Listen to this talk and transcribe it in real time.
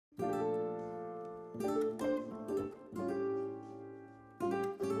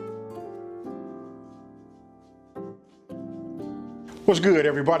What's good,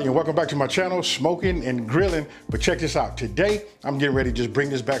 everybody, and welcome back to my channel, Smoking and Grilling. But check this out. Today, I'm getting ready to just bring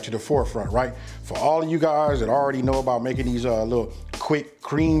this back to the forefront, right? For all of you guys that already know about making these little quick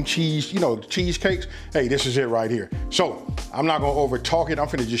cream cheese, cheesecakes, hey, this is it right here. So I'm not gonna over talk it. I'm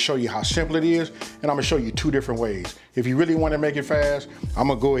gonna just show you how simple it is, and I'm gonna show you two different ways. If you really wanna make it fast, I'm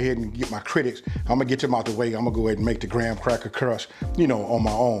gonna go ahead and get my critics, I'm gonna get them out the way. I'm gonna go ahead and make the graham cracker crust, on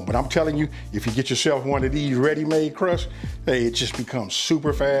my own. But I'm telling you, if you get yourself one of these ready-made crusts, hey, it just becomes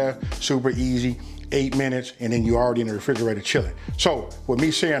super fast, super easy, 8 minutes, and then you're already in the refrigerator chilling. So with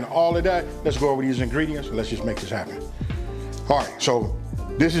me saying all of that, let's go over these ingredients and let's just make this happen. All right, so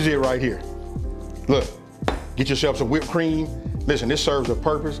this is it right here. Look, get yourself some whipped cream. Listen, this serves a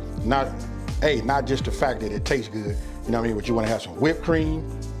purpose, not just the fact that it tastes good, you know what I mean? But you wanna have some whipped cream.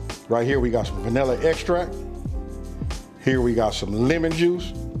 Right here, we got some vanilla extract. Here we got some lemon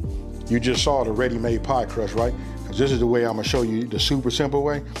juice. You just saw the ready-made pie crust, right? Because this is the way I'm gonna show you, the super simple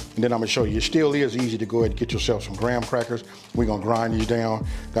way. And then I'm gonna show you, it still is easy to go ahead and get yourself some graham crackers. We're gonna grind these down.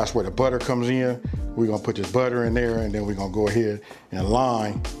 That's where the butter comes in. We're gonna put this butter in there, and then we're gonna go ahead and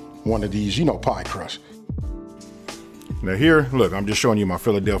line one of these, pie crusts. Now here, look, I'm just showing you my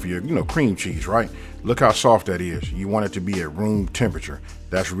Philadelphia, cream cheese, right? Look how soft that is. You want it to be at room temperature.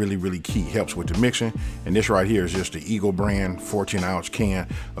 That's really, really key. Helps with the mixing. And this right here is just the Eagle brand 14-ounce can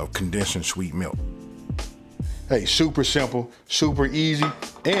of condensed sweet milk. Hey, super simple, super easy.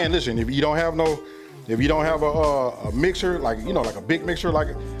 And listen, if you don't have a mixer, like a big mixer,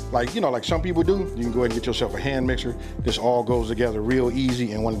 like some people do, you can go ahead and get yourself a hand mixer. This all goes together real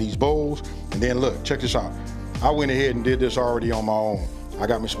easy in one of these bowls. And then look, check this out. I went ahead and did this already on my own. I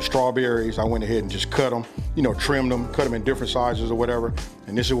got me some strawberries. I went ahead and just cut them, trimmed them, cut them in different sizes or whatever.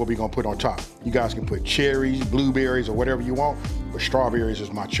 And this is what we're gonna put on top. You guys can put cherries, blueberries, or whatever you want, but strawberries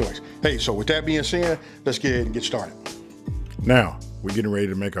is my choice. Hey, so with that being said, let's get ahead and get started. Now, we're getting ready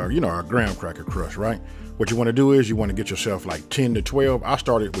to make our, our graham cracker crust, right? What you wanna do is you wanna get yourself like 10 to 12. I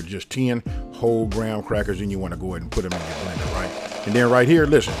started with just 10 whole graham crackers, and you wanna go ahead and put them in your blender, right? And then right here,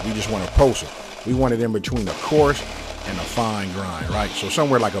 listen, we just wanna post them. We want it in between a coarse and a fine grind, right? So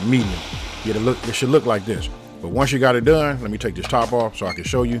somewhere like a medium. It should look like this. But once you got it done, let me take this top off so I can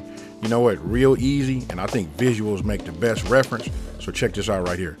show you. You know what? Real easy, and I think visuals make the best reference. So check this out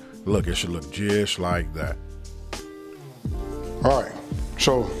right here. Look, it should look just like that. All right,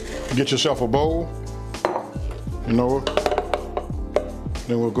 so get yourself a bowl. Then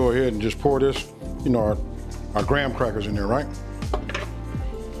we'll go ahead and just pour this, our graham crackers in there, right?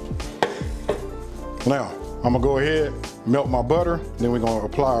 Now, I'm gonna go ahead, melt my butter, then we're gonna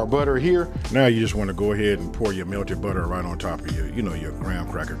apply our butter here. Now you just wanna go ahead and pour your melted butter right on top of your, your graham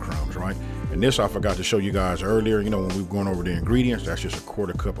cracker crumbs, right? And this I forgot to show you guys earlier, when we were going over the ingredients, that's just a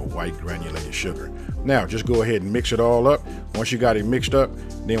 1/4 cup of white granulated sugar. Now, just go ahead and mix it all up. Once you got it mixed up,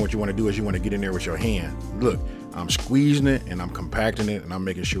 then what you wanna do is you wanna get in there with your hand. Look, I'm squeezing it and I'm compacting it, and I'm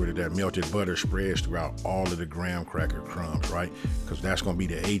making sure that melted butter spreads throughout all of the graham cracker crumbs, right? Because that's gonna be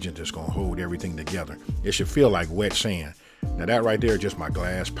the agent that's gonna hold everything together. It should feel like wet sand. Now that right there is just my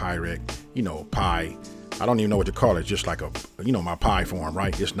glass Pyrex, pie. I don't even know what to call it, just like my pie form,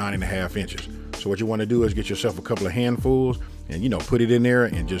 right? It's 9.5 inches. So what you wanna do is get yourself a couple of handfuls and put it in there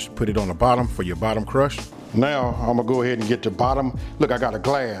and just put it on the bottom for your bottom crust. Now I'm gonna go ahead and get the bottom. Look, I got a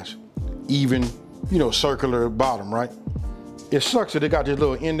glass, even, circular bottom, right? It sucks that it got this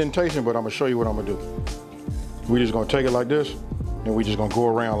little indentation, but I'm gonna show you what I'm gonna do. We're just gonna take it like this, and we just gonna go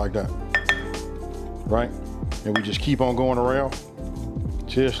around like that, right? And we just keep on going around,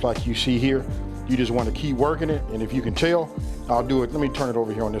 just like you see here. You just wanna keep working it, and if you can tell, I'll do it. Let me turn it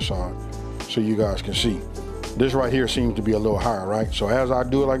over here on this side so you guys can see. This right here seems to be a little higher, right? So as I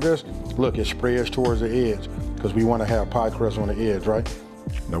do it like this, look, it spreads towards the edge, because we wanna have pie crust on the edge, right?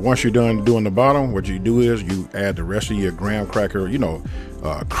 Now, once you're done doing the bottom, what you do is you add the rest of your graham cracker,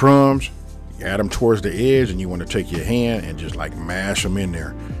 crumbs. You add them towards the edge, and you want to take your hand and just like mash them in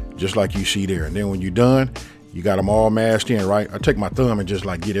there, just like you see there. And then when you're done, you got them all mashed in, right? I take my thumb and just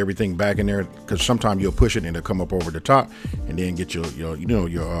like get everything back in there, because sometimes you'll push it and it'll come up over the top, and then get your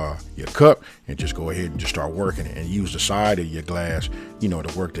cup and just go ahead and just start working it, and use the side of your glass,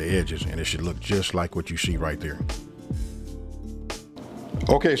 to work the edges, and it should look just like what you see right there.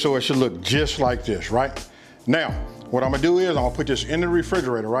 Okay, so it should look just like this, right? Now, what I'm gonna do is I'm gonna put this in the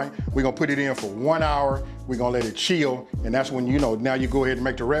refrigerator, right? We're gonna put it in for 1 hour. We're gonna let it chill, and that's when, now you go ahead and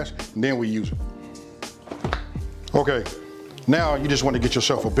make the rest, and then we use it. Okay, now you just wanna get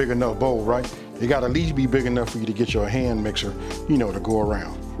yourself a big enough bowl, right? It gotta at least be big enough for you to get your hand mixer, to go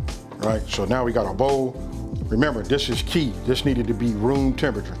around, right? So now we got our bowl. Remember, this is key. This needed to be room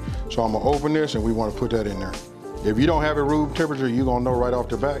temperature. So I'm gonna open this and we wanna put that in there. If you don't have it room temperature, you're gonna know right off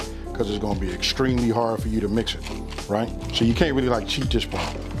the bat because it's gonna be extremely hard for you to mix it, right? So you can't really like cheat this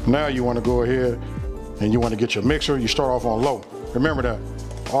part. Now you wanna go ahead and you wanna get your mixer. You start off on low. Remember that,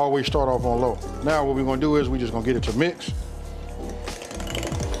 always start off on low. Now what we're gonna do is we're just gonna get it to mix,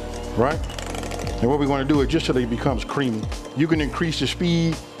 right? And what we're gonna do is just till it becomes creamy. You can increase the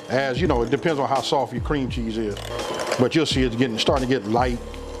speed as, you know, it depends on how soft your cream cheese is. But you'll see it's starting to get light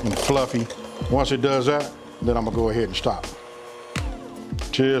and fluffy. Once it does that, then I'm gonna go ahead and stop.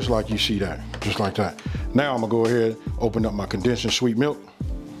 Just like you see that, just like that. Now I'm gonna go ahead, open up my condensed and sweet milk.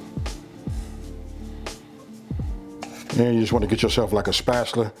 And you just wanna get yourself like a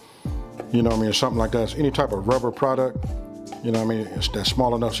spatula, you know what I mean, or something like that. It's any type of rubber product, you know what I mean, that's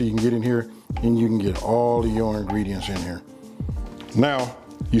small enough so you can get in here and you can get all of your ingredients in here. Now,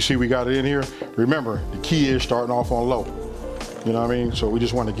 you see we got it in here. Remember, the key is starting off on low. You know what I mean? So we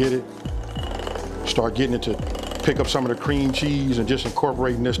just want to get it, start getting it to pick up some of the cream cheese and just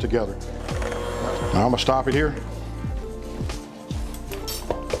incorporating this together. Now I'm gonna stop it here.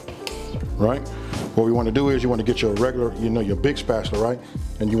 Right? What we want to do is you want to get your regular, you know, your big spatula, right?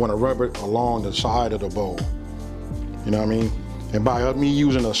 And you want to rub it along the side of the bowl. You know what I mean? And by me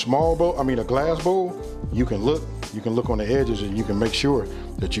using a small bowl, I mean a glass bowl, you can look on the edges and you can make sure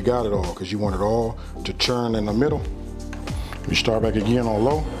that you got it all because you want it all to churn in the middle. We start back again on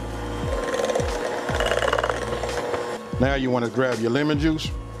low. Now you want to grab your lemon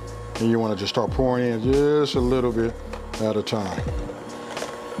juice and you want to just start pouring in just a little bit at a time.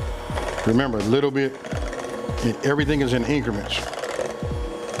 Remember, a little bit, and everything is in increments,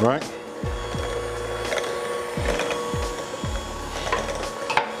 right?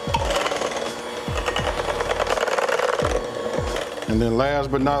 And then last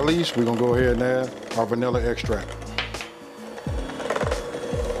but not least, we're gonna go ahead and add our vanilla extract.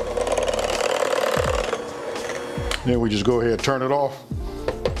 Then we just go ahead and turn it off.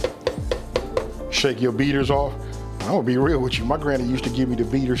 Shake your beaters off. I'm gonna be real with you, my granny used to give me the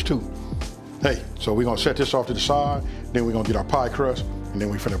beaters too. Hey, so we're gonna set this off to the side, then we're gonna get our pie crust, and then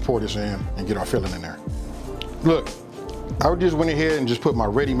we finna pour this in and get our filling in there. Look, I just went ahead and just put my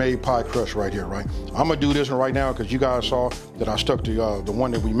ready-made pie crust right here, right? I'm gonna do this one right now because you guys saw that I stuck to the one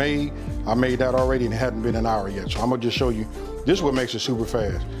that we made. I made that already and it hadn't been an hour yet. So I'm gonna just show you, this is what makes it super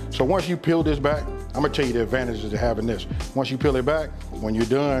fast. So once you peel this back, I'm gonna tell you the advantages of having this. Once you peel it back, when you're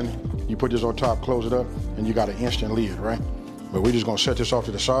done, you put this on top, close it up, and you got an instant lid, right? But we're just gonna set this off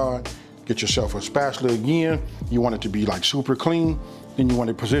to the side, get yourself a spatula again. You want it to be like super clean. Then you want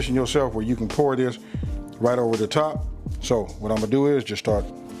to position yourself where you can pour this right over the top. So what I'm gonna do is just start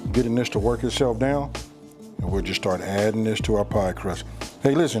getting this to work itself down, and we'll just start adding this to our pie crust.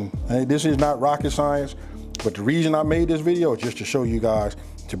 Hey, listen, hey, this is not rocket science, but the reason I made this video is just to show you guys,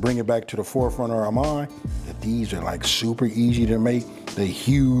 to bring it back to the forefront of our mind, that these are like super easy to make. They're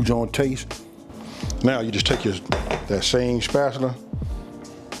huge on taste. Now you just take that same spatula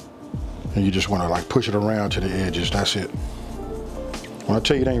and you just want to like push it around to the edges. That's it. When I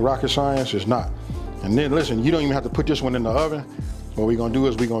tell you it ain't rocket science, it's not. And then listen, you don't even have to put this one in the oven. What we're gonna do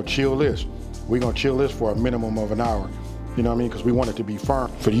is we're gonna chill this. We're gonna chill this for a minimum of an hour. You know what I mean? Because we want it to be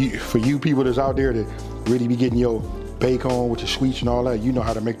firm. For you people that's out there that really be getting your bacon with the sweets and all that, you know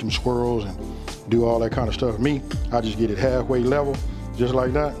how to make them swirls and do all that kind of stuff. Me, I just get it halfway level, just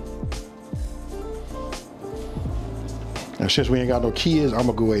like that. And since we ain't got no kids, I'm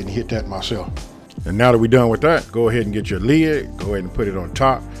gonna go ahead and hit that myself. And now that we're done with that, go ahead and get your lid, go ahead and put it on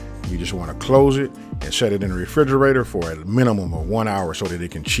top. You just wanna close it and set it in the refrigerator for a minimum of 1 hour so that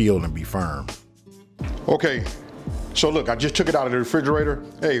it can chill and be firm. Okay, so look, I just took it out of the refrigerator.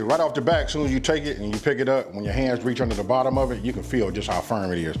 Hey, right off the bat, as soon as you take it and you pick it up, when your hands reach under the bottom of it, you can feel just how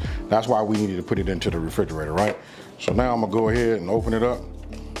firm it is. That's why we needed to put it into the refrigerator, right? So now I'm gonna go ahead and open it up.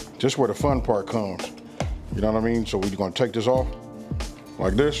 Just where the fun part comes. You know what I mean? So we're gonna take this off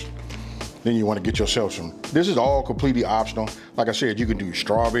like this. Then you wanna get yourself some, this is all completely optional. Like I said, you can do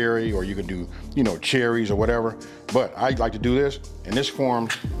strawberry or you can do, you know, cherries or whatever. But I like to do this. In this form,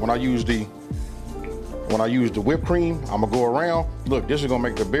 when I use the whipped cream, I'm gonna go around. Look, this is gonna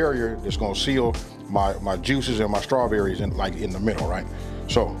make the barrier that's gonna seal my juices and my strawberries in the middle, right?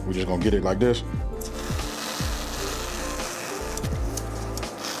 So we're just gonna get it like this.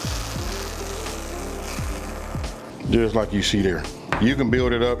 Just like you see there. You can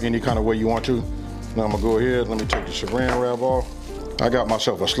build it up any kind of way you want to. Now I'm gonna go ahead, let me take the saran wrap off. I got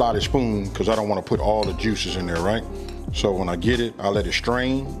myself a slotted spoon because I don't want to put all the juices in there, right? So when I get it, I let it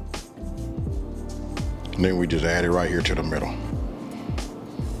strain. And then we just add it right here to the middle.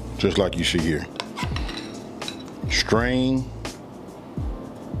 just like you see here. Strain.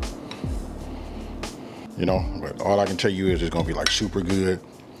 You know, but all I can tell you is it's gonna be like super good,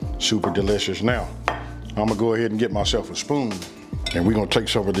 super delicious. Now, I'm gonna go ahead and get myself a spoon, and we're gonna take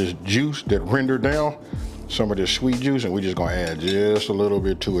some of this juice that rendered down, some of this sweet juice, and we're just gonna add just a little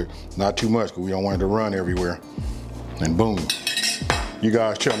bit to it. Not too much, because we don't want it to run everywhere. And boom. You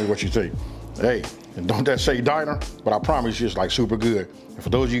guys tell me what you think. Hey, and don't that say diner? But I promise you it's like super good. And for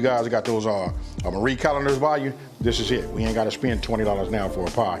those of you guys that got those Marie calendars by you, this is it. We ain't gotta spend $20 now for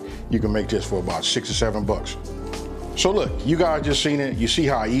a pie. You can make this for about $6 or $7. So look, you guys just seen it. You see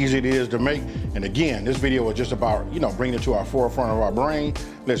how easy it is to make. And again, this video was just about, you know, bringing it to our forefront of our brain.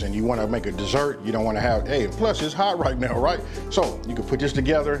 Listen, you want to make a dessert. You don't want to have, hey, plus it's hot right now, right? So you can put this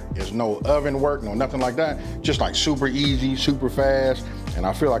together. It's no oven work, no nothing like that. Just like super easy, super fast. And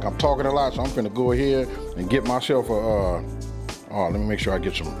I feel like I'm talking a lot, so I'm gonna go ahead and get myself a, let me make sure I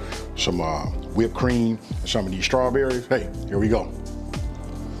get some whipped cream and some of these strawberries. Hey, here we go.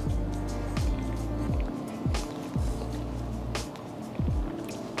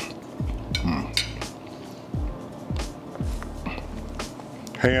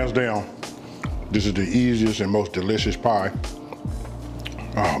 Hands down, this is the easiest and most delicious pie.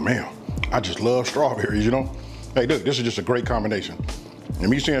 Oh man, I just love strawberries, you know? Hey, look, this is just a great combination.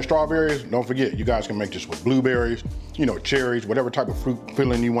 And me saying strawberries, don't forget, you guys can make this with blueberries, you know, cherries, whatever type of fruit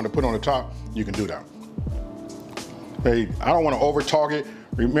filling you want to put on the top, you can do that. Hey, I don't want to over talk it.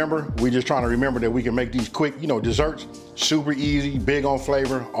 Remember, we just trying to remember that we can make these quick, you know, desserts, super easy, big on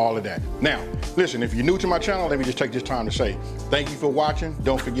flavor, all of that. Now, listen, if you're new to my channel, let me just take this time to say thank you for watching.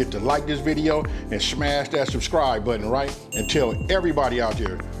 Don't forget to like this video and smash that subscribe button, right? And tell everybody out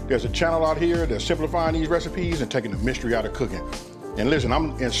there, there's a channel out here that's simplifying these recipes and taking the mystery out of cooking. And listen,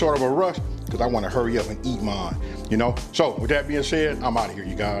 I'm in sort of a rush because I want to hurry up and eat mine, you know? So with that being said, I'm out of here,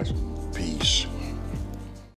 you guys. Peace.